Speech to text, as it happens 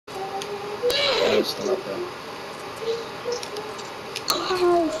is still up there.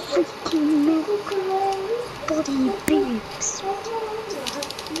 Oh, freaking milk. Body boobs.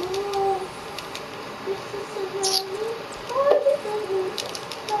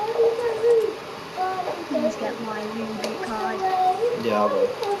 Please get my reboot card. Yeah, I will.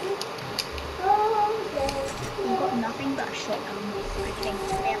 You've got nothing but a shotgun. I think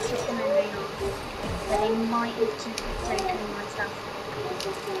they have shotgun and they are. But they might have to taken my stuff.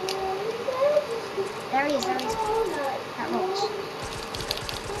 There he is, there he is. That rocks.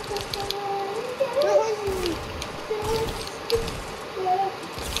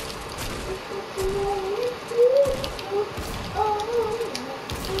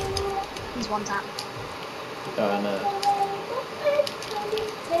 He's one tap. Oh, no.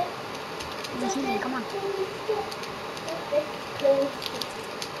 He's easy, come on.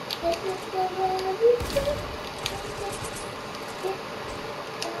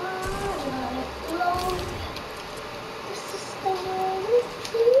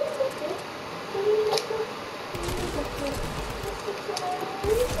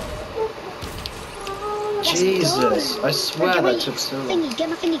 Jesus, I swear that took so long. Thingy, get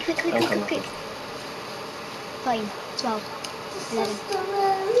my thingy, quick. 13, 12, 11,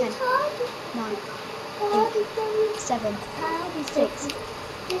 10, 9, 8, 7, 6,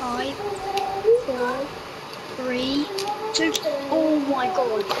 5, 4, 3, 2. Oh my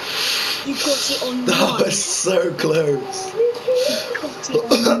god. You got it on That one. was so close. You got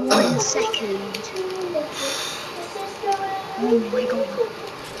it on 1 second. Oh my god.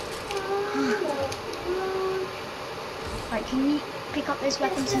 Right, can you pick up those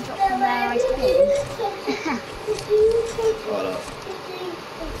weapons and drop them where I spawned? Hold up.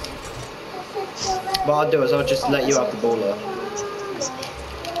 What I'll do is I'll just let you have the ball up.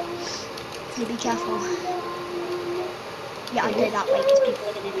 You be careful. Yeah, I go that way because people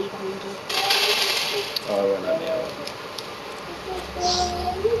are going to be behind you. Oh, I won't let me out.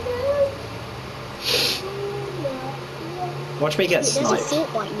 Watch me get sniped. There's a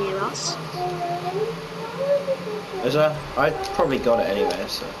Fortnite near us. Is there? I probably got it anyway,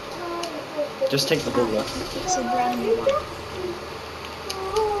 so. Just take the ball up. It's a brand new one.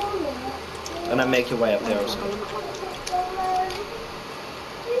 And then make your way up there or something.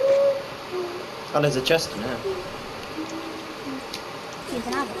 Oh, there's a chest in here. You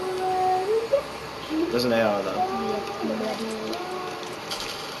can have it. There's an AR though.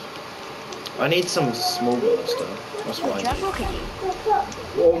 I need some small bullets though. That's Wait, why. do you have rocket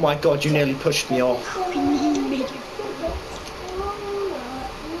you? Oh my god, you nearly pushed me off.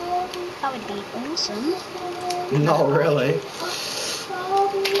 That would be awesome. Not really. Do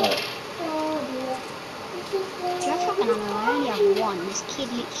you have shotgun ammo? I only have one. This kid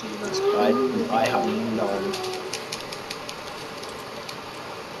literally was. I have none.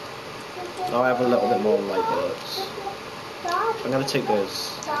 Now I have a little bit more light bullets. I'm gonna take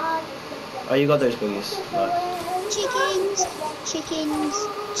those. Oh, you got those boogies. Nice. Chickens.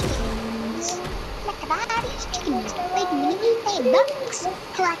 Look at that, these chickens. They ducks.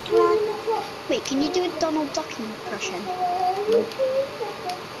 Clack. Wait, can you do a Donald Duck impression? Nope.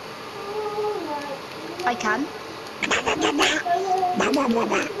 I can.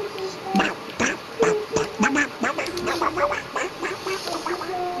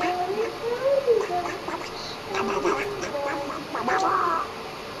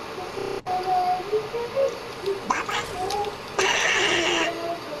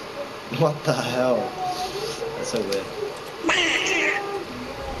 What the hell? That's so weird.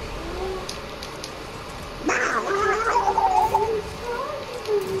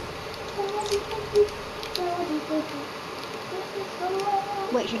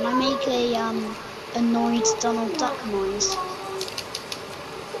 Wait, should I make a annoyed Donald Duck noise?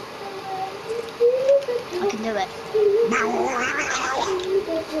 I can do it.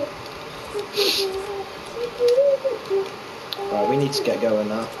 Right, we need to get going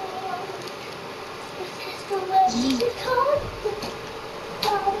now.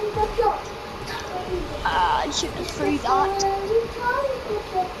 I should have threw that.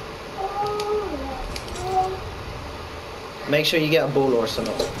 Make sure you get a ball or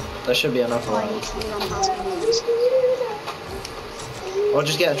something. There should be enough I around. literally run past balls. Or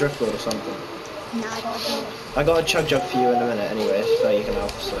just get a driftwood or something. No, I got a ball. I got a chug jug for you in a minute anyway, so you can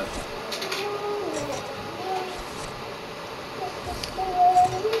have, so.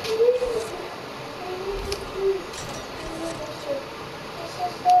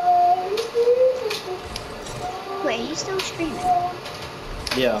 Wait, are you still streaming?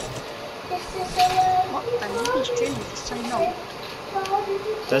 Yeah. What? I've been streaming for so long.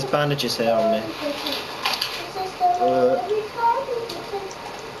 There's bandages here on me.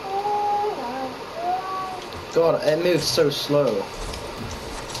 God, it moves so slow.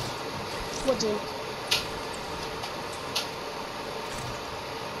 What do?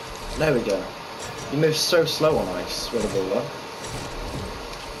 There we go. You move so slow on ice with a ball up.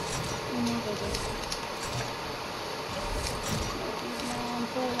 No, they do.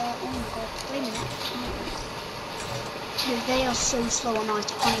 Oh my god, wait a minute. Dude, they are so slow on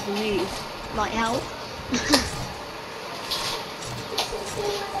ice, I can't even move. Like, help.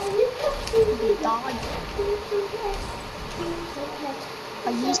 They died. I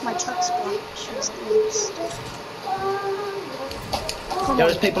used my chug splashes at least. Come Yeah, on.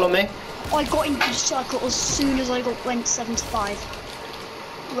 there's people on me. I got into the circle as soon as I went 75.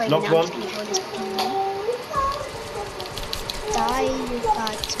 Wait a Knocked minute, I'm one. just gonna join this fucking game. Die, you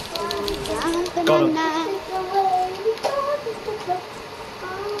fat Got him. banana.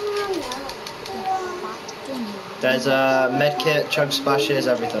 There's a med kit, chug splashes,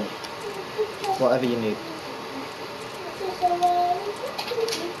 everything. Whatever you need.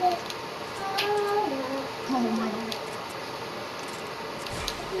 Oh my god.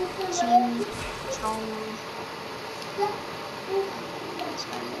 Ching, chong.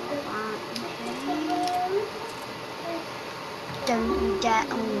 Don't you dare,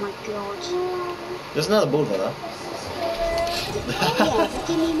 oh my god. There's another ball there. Yeah, but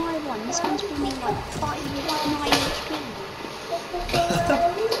give me my one. This one's for me like 9 HP.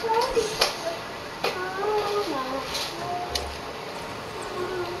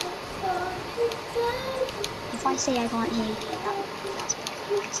 If I say I can't hear you, that's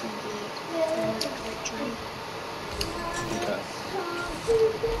because my TV is glitchy. Okay.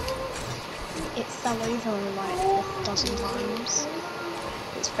 It fell over like a dozen times.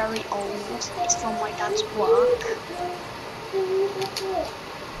 It's very old. It's from my dad's work.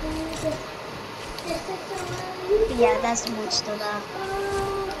 But yeah, there's the monster there.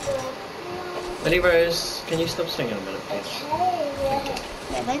 Lily Rose, can you stop singing a minute, please? Thank you.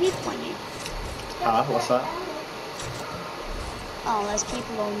 Where they be pointing? Ah, what's that? Oh, there's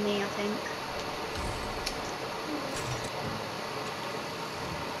people on me, I think.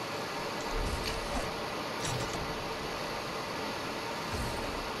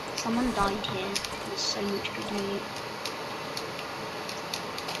 Someone died here. There's so much good loot.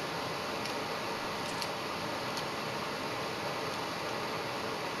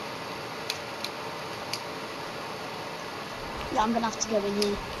 Yeah, I'm gonna have to go in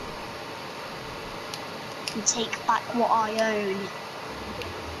here and take back what I own.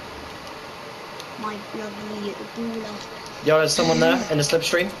 My lovely baller. Yo, there's someone there in the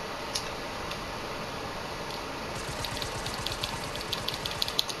slipstream.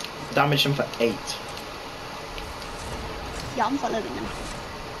 Damage him for 8. Yeah, I'm following them.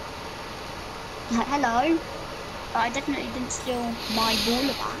 Hello. I definitely didn't steal my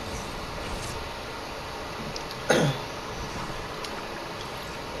baller back.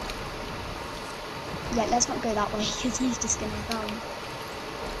 Yeah, let's not go that way because he's just gonna come.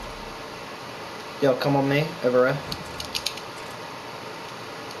 Yo, come on me, over here.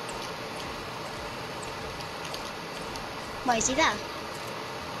 Why is he there?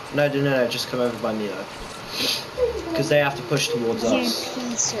 No, just come over by me though. Because they have to push towards You us.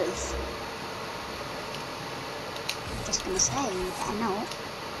 piece of... I'm just gonna say, you better not.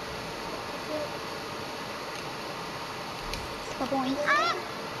 Boing. Ah!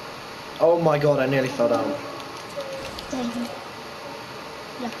 Oh my god, I nearly fell down. Dang.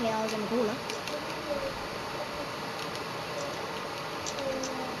 Luckily I was on the baller.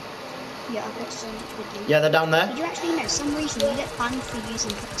 Yeah, I've got so much good loot. Yeah, they're down there. Did you actually know, some reason you get banned for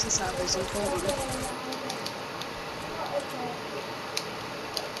using proxy servers in Fortnite?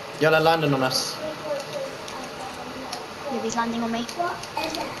 Yeah, they're landing on us. Yeah, he's landing on me.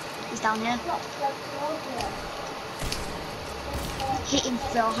 He's down here. Hit him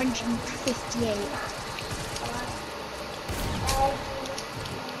for 158.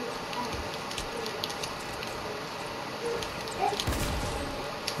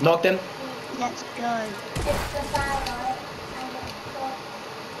 Knocked him. Let's go.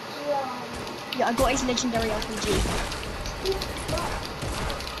 Yeah, I got his legendary RPG.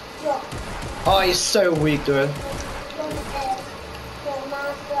 Oh, he's so weak, dude.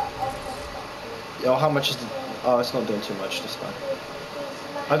 Yo, how much is the... Oh, it's not doing too much this time.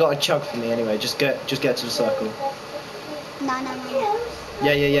 I got a chug for me anyway. Just get to the circle. No.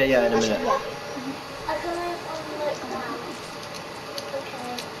 Yeah, in a Actually, minute. yeah.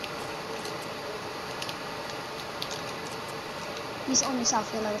 He's on the south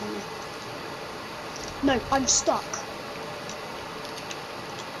hill over there. No, I'm stuck.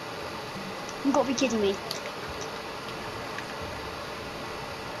 You gotta be kidding me.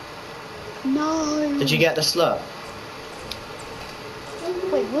 No. Did you get the slurp?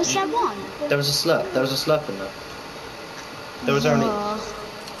 Wait, was there one? There was a slurp. There was a slurp in there. There was only.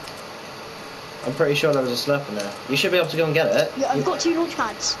 I'm pretty sure there was a slurp in there. You should be able to go and get it. Yeah, I've got 2 launch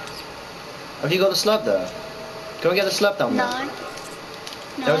pads. Have you got the slurp there? Go and get the slurp down there. No.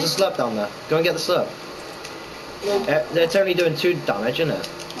 There was a slurp down there. Go and get the slurp. It's only doing 2 damage, isn't it?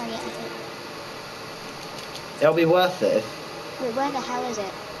 Oh, yeah. It'll be worth it. Wait, where the hell is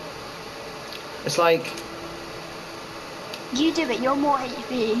it? It's like. You do it, you're more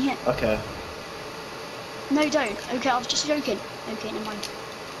HP. Okay. No, don't. Okay, I was just joking. Okay, never mind.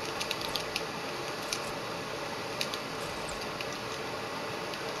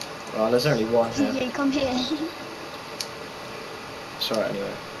 Oh, there's only one here. Yeah, come here. It's alright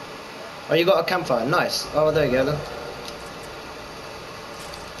anyway. Oh, you got a campfire. Nice. Oh, there you go then.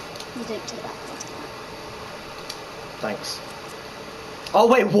 You don't take that. Thanks. Oh,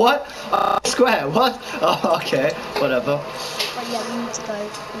 wait, what? Square, what? Oh, okay. Whatever. But yeah, we need to go.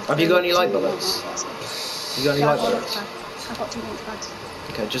 Have you got any light bullets? You got any light bullets? I've got 2 launch pads.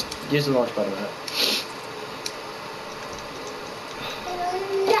 Okay, just use the launch pad a minute.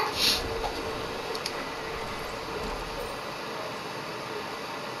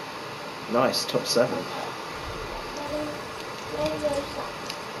 Nice, top 7.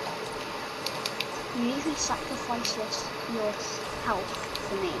 You usually sacrifice your health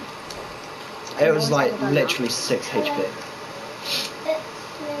for me. It was like literally 6 HP.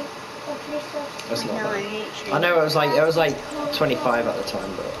 That's not bad. I know it was like 25 at the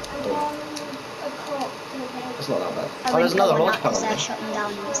time, but it's not that bad. Oh, there's another launch pad on there. Shutting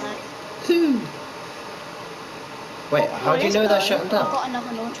down inside. Wait, how do you know they're shutting I've down? got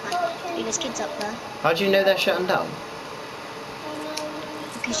another launch pad. Hey, there's kids up there. How do you know they're shutting down?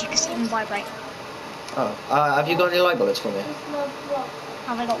 Because you can see them vibrate. Oh, have you got any light bullets for me?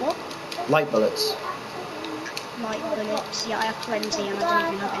 Have I got what? Light bullets. Light bullets. Yeah, I have plenty and I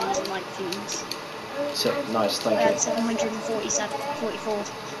don't even have any light things. So, nice, thank I you. had 744.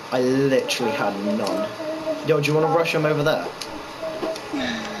 I literally had none. Yo, do you want to rush them over there?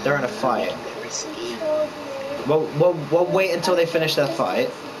 They're in a fight. We'll wait until they finish their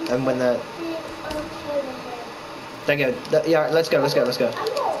fight, and when they're... There you go. Yeah, let's go.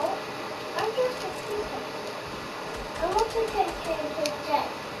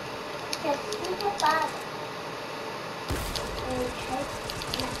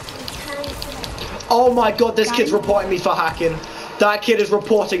 Oh my god, this kid's reporting me for hacking. That kid is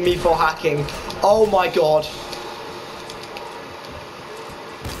reporting me for hacking. Oh my god.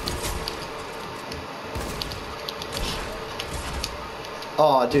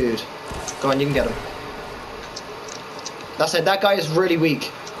 Oh, dude. Go on, you can get him. That's it, that guy is really weak.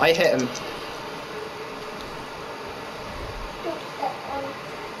 I hit him.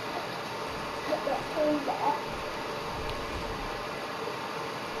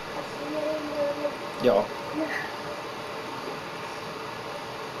 Yo.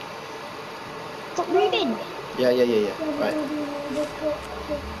 Stop moving! Yeah. Right.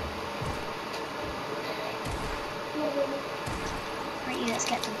 Right, yeah, let's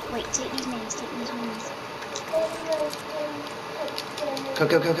get them. Wait, take these minis. Go,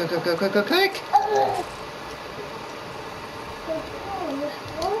 quick!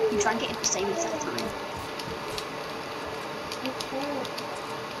 You try and get it the same exact time.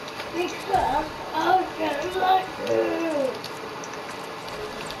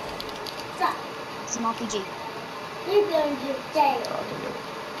 It's an RPG. You're going to jail. Oh,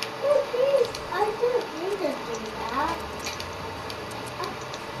 No, please, I don't need to do that.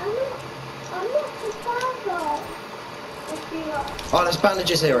 I'm not the father. If you are. Oh, there's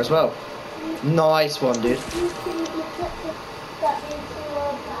bandages here as well. Nice one, dude. You can that means you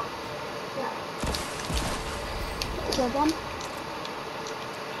are back. Kill one.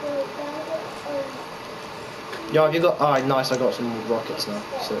 Yo, have you got... Oh, nice, I got some rockets now.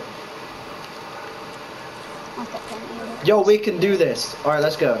 So. I've got plenty of them. Yo, we can do this. Alright,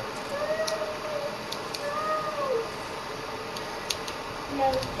 let's go.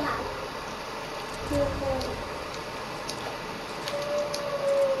 No, Dad.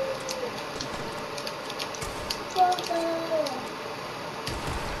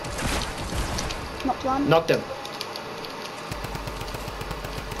 Knocked one. Knocked him.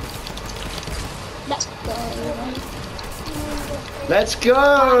 Let's go. Let's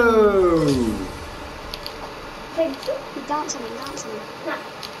go! You're dancing.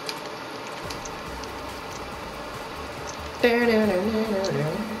 Yeah,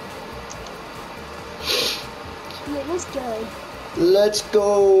 let's go. Let's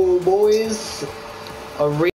go, boys.